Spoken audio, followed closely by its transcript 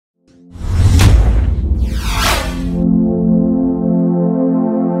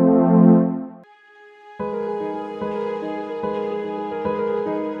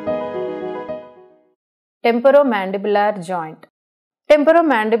Temporomandibular joint.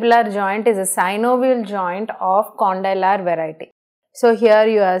 Temporomandibular joint is a synovial joint of condylar variety. So here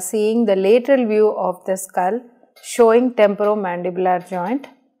you are seeing the lateral view of the skull showing temporomandibular joint.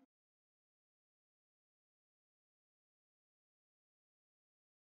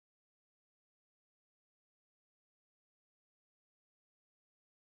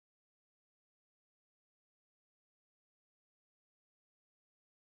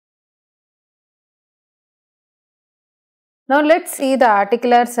 Now let's see the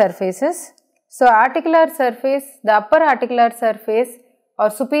articular surfaces. So articular surface, the upper articular surface or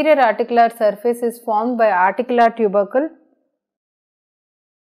superior articular surface is formed by articular tubercle,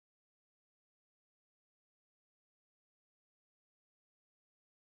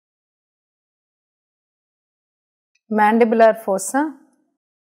 mandibular fossa,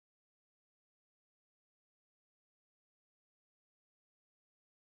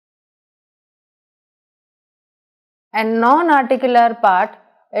 and non-articular part,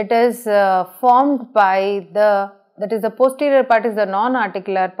 it is formed by the posterior part is the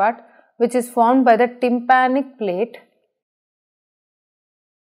non-articular part, which is formed by the tympanic plate,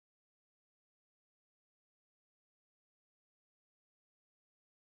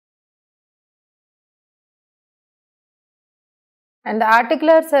 and the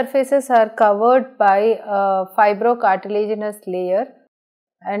articular surfaces are covered by a fibrocartilaginous layer,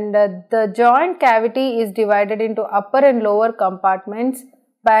 and the joint cavity is divided into upper and lower compartments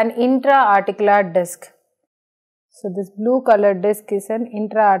by an intra-articular disc. So this blue colored disc is an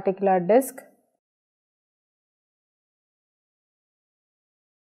intra-articular disc.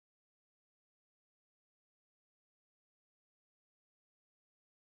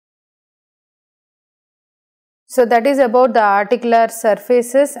 So that is about the articular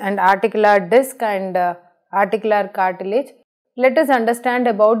surfaces and articular disc and articular cartilage. Let us understand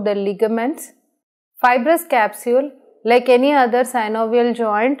about the ligaments. Fibrous capsule, like any other synovial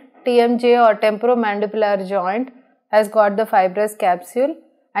joint, TMJ or temporomandibular joint has got the fibrous capsule,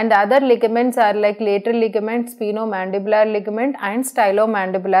 and the other ligaments are like lateral ligament, Spinomandibular ligament and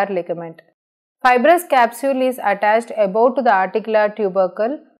Stylomandibular ligament. Fibrous capsule is attached above to the articular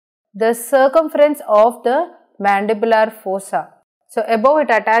tubercle, the circumference of the mandibular fossa. So above it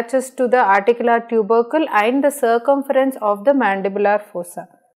attaches to the articular tubercle and the circumference of the mandibular fossa.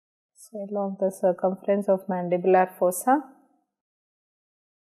 So along the circumference of mandibular fossa.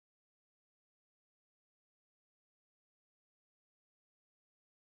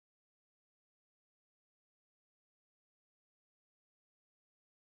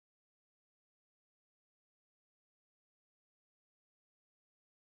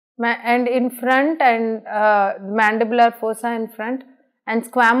 And in front and mandibular fossa in front, and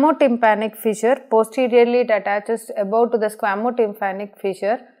squamotympanic fissure, posteriorly it attaches above to the squamotympanic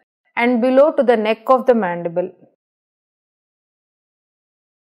fissure and below to the neck of the mandible.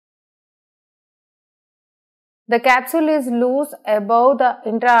 The capsule is loose above the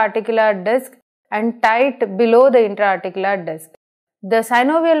intra-articular disc and tight below the intra-articular disc. The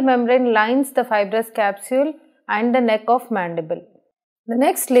synovial membrane lines the fibrous capsule and the neck of mandible. The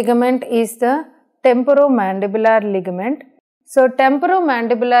next ligament is the temporomandibular ligament. So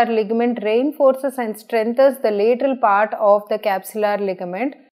temporomandibular ligament reinforces and strengthens the lateral part of the capsular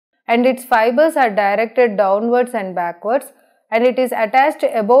ligament, and its fibers are directed downwards and backwards, and it is attached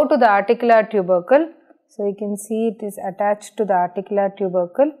above to the articular tubercle. So you can see it is attached to the articular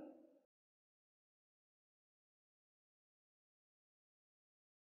tubercle.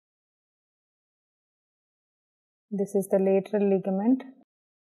 This is the lateral ligament.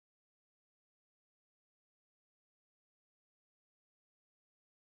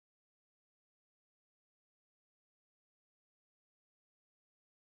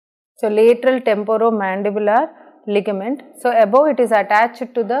 So lateral temporomandibular ligament. So above it is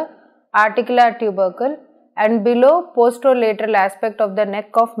attached to the articular tubercle and below posterolateral aspect of the neck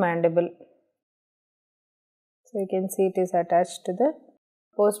of mandible. So you can see it is attached to the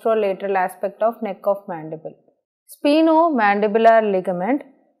posterolateral aspect of neck of mandible. Spinomandibular ligament.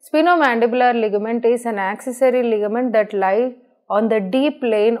 Spinomandibular ligament is an accessory ligament that lies on the deep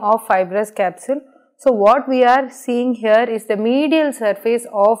plane of fibrous capsule. So what we are seeing here is the medial surface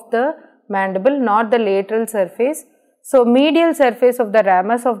of the mandible, not the lateral surface. So medial surface of the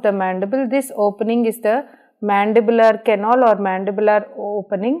ramus of the mandible, this opening is the mandibular canal or mandibular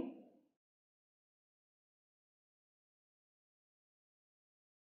opening.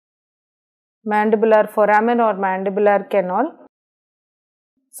 Mandibular foramen or mandibular canal.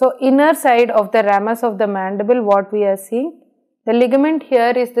 So inner side of the ramus of the mandible, what we are seeing, the ligament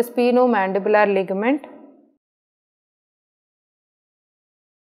here is the spinomandibular ligament.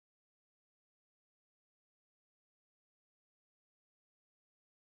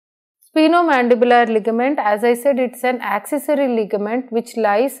 Spinomandibular ligament, as I said, it's an accessory ligament which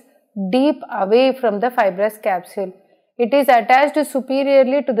lies deep away from the fibrous capsule. It is attached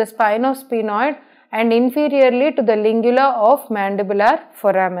superiorly to the spine of sphenoid and inferiorly to the lingula of mandibular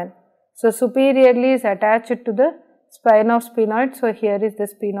foramen. So, superiorly is attached to the spine of sphenoid. So, here is the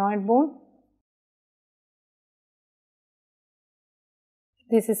sphenoid bone.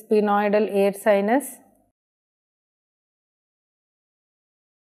 This is sphenoidal air sinus.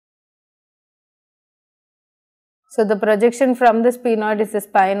 So, the projection from the sphenoid is the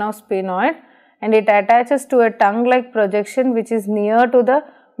spine of sphenoid and it attaches to a tongue-like projection which is near to the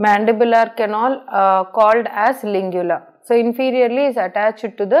mandibular canal called as lingula. So, inferiorly is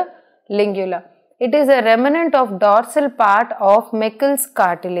attached to the lingula. It is a remnant of dorsal part of Meckel's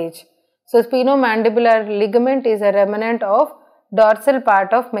cartilage. So, spinomandibular ligament is a remnant of dorsal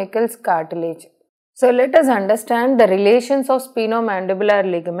part of Meckel's cartilage. So, let us understand the relations of spinomandibular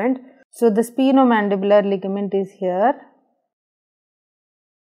ligament. So, the spinomandibular ligament is here.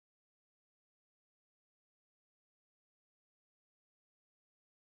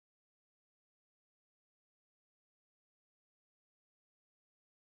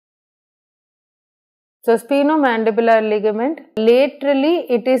 So, spinomandibular ligament, laterally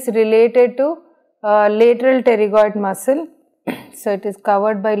it is related to lateral pterygoid muscle. So, it is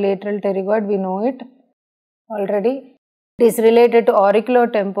covered by lateral pterygoid, we know it already. It is related to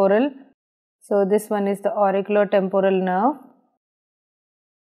auriculotemporal. So, this one is the auriculotemporal nerve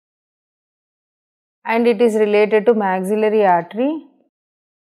and it is related to maxillary artery.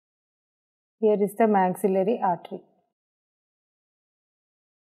 Here is the maxillary artery.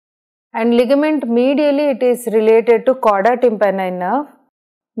 And ligament medially it is related to cauda tympani nerve.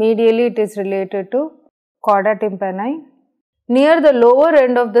 Medially it is related to cauda tympani. Near the lower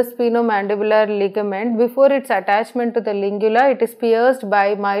end of the spinomandibular ligament, before its attachment to the lingula, it is pierced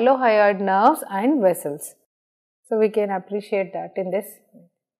by mylohyoid nerves and vessels. So, we can appreciate that in this.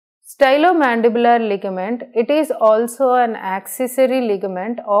 Stylomandibular ligament, it is also an accessory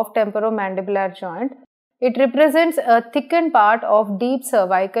ligament of temporomandibular joint. It represents a thickened part of deep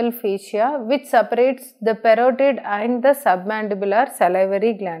cervical fascia which separates the parotid and the submandibular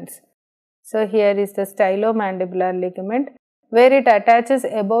salivary glands. So, here is the stylomandibular ligament, where it attaches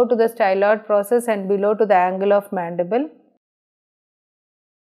above to the styloid process and below to the angle of mandible.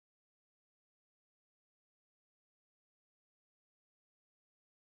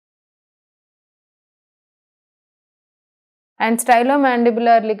 And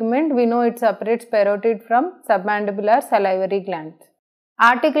stylomandibular ligament, we know it separates parotid from submandibular salivary glands.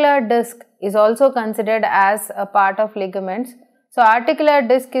 Articular disc is also considered as a part of ligaments. So, articular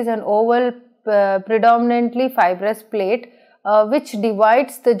disc is an oval predominantly fibrous plate which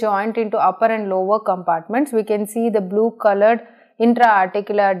divides the joint into upper and lower compartments. We can see the blue colored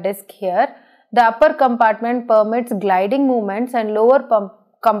intra-articular disc here. The upper compartment permits gliding movements and lower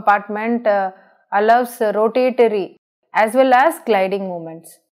compartment allows rotatory as well as gliding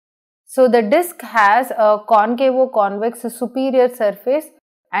movements. So, the disc has a concavo-convex superior surface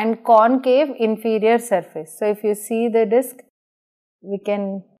and concave inferior surface. So, if you see the disc, we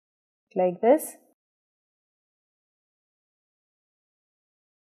can like this.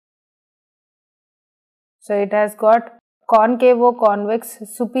 So, it has got concavo-convex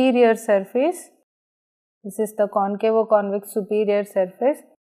superior surface. This is the concavo-convex superior surface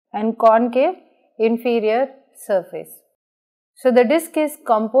and concave inferior surface. So, the disc is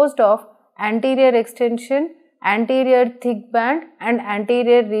composed of anterior extension, anterior thick band and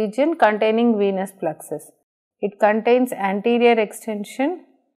anterior region containing venous plexus. It contains anterior extension,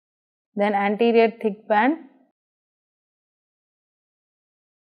 then anterior thick band,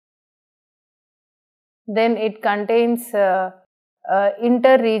 then it contains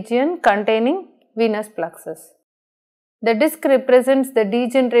interregion containing venous plexus. The disc represents the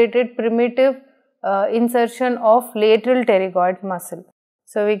degenerated primitive insertion of lateral pterygoid muscle.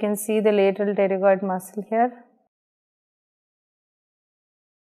 So, we can see the lateral pterygoid muscle here.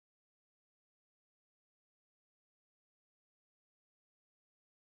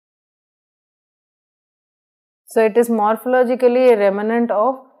 So, it is morphologically a remnant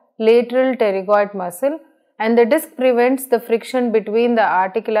of lateral pterygoid muscle and the disc prevents the friction between the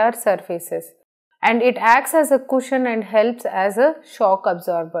articular surfaces and it acts as a cushion and helps as a shock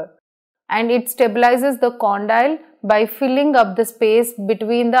absorber, and it stabilizes the condyle by filling up the space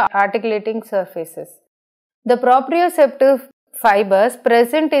between the articulating surfaces. The proprioceptive fibers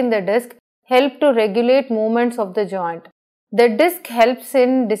present in the disc help to regulate movements of the joint. The disc helps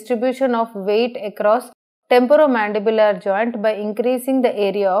in distribution of weight across temporomandibular joint by increasing the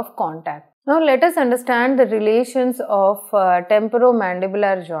area of contact. Now, let us understand the relations of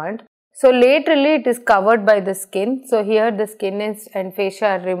temporomandibular joint. So laterally it is covered by the skin. So here the skin is and fascia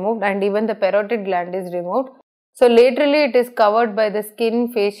are removed and even the parotid gland is removed. So laterally it is covered by the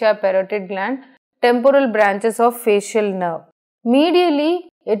skin, fascia, parotid gland, temporal branches of facial nerve. Medially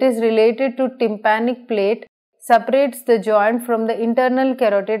it is related to tympanic plate, separates the joint from the internal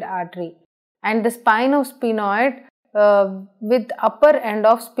carotid artery, and the spine of sphenoid with upper end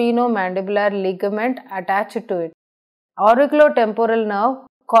of spinomandibular ligament attached to it. Auriculotemporal nerve,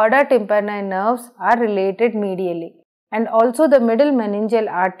 cauda tympani nerves are related medially, and also the middle meningeal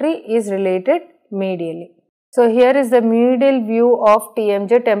artery is related medially. So here is the medial view of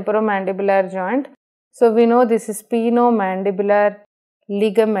TMJ, temporomandibular joint. So we know this is spinomandibular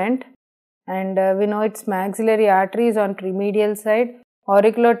ligament, and we know its maxillary artery is on medial side.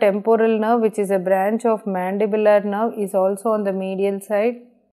 Auriculotemporal nerve, which is a branch of mandibular nerve, is also on the medial side.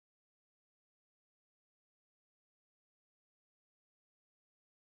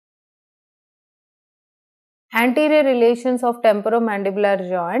 Anterior relations of temporomandibular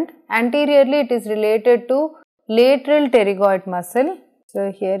joint. Anteriorly it is related to lateral pterygoid muscle.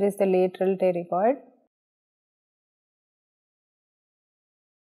 So here is the lateral pterygoid.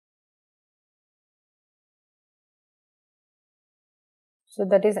 So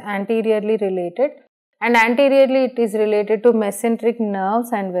that is anteriorly related, and anteriorly it is related to mesenteric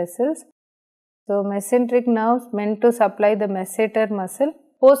nerves and vessels. So mesenteric nerves meant to supply the masseter muscle.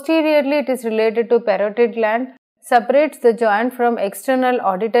 Posteriorly it is related to parotid gland, separates the joint from external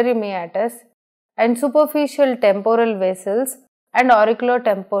auditory meatus and superficial temporal vessels and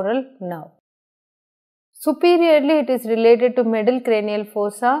auriculotemporal nerve. Superiorly it is related to middle cranial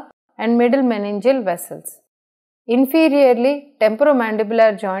fossa and middle meningeal vessels. Inferiorly,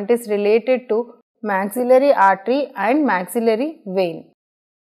 temporomandibular joint is related to maxillary artery and maxillary vein.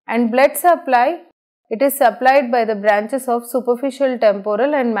 And blood supply, it is supplied by the branches of superficial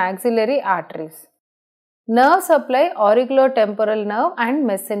temporal and maxillary arteries. Nerve supply, auriculotemporal nerve and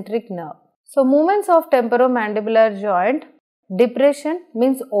mesenteric nerve. So movements of temporomandibular joint: depression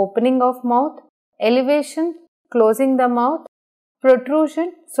means opening of mouth, elevation, closing the mouth,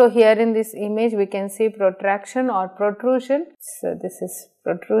 protrusion. So here in this image we can see protraction or protrusion. So this is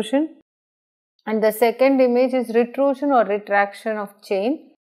protrusion. And the second image is retrusion or retraction of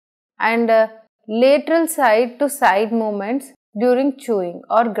chain, and lateral side to side movements during chewing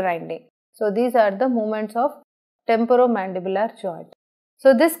or grinding. So these are the movements of temporomandibular joint.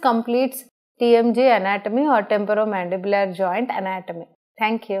 So this completes TMJ anatomy or temporomandibular joint anatomy.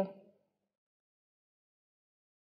 Thank you.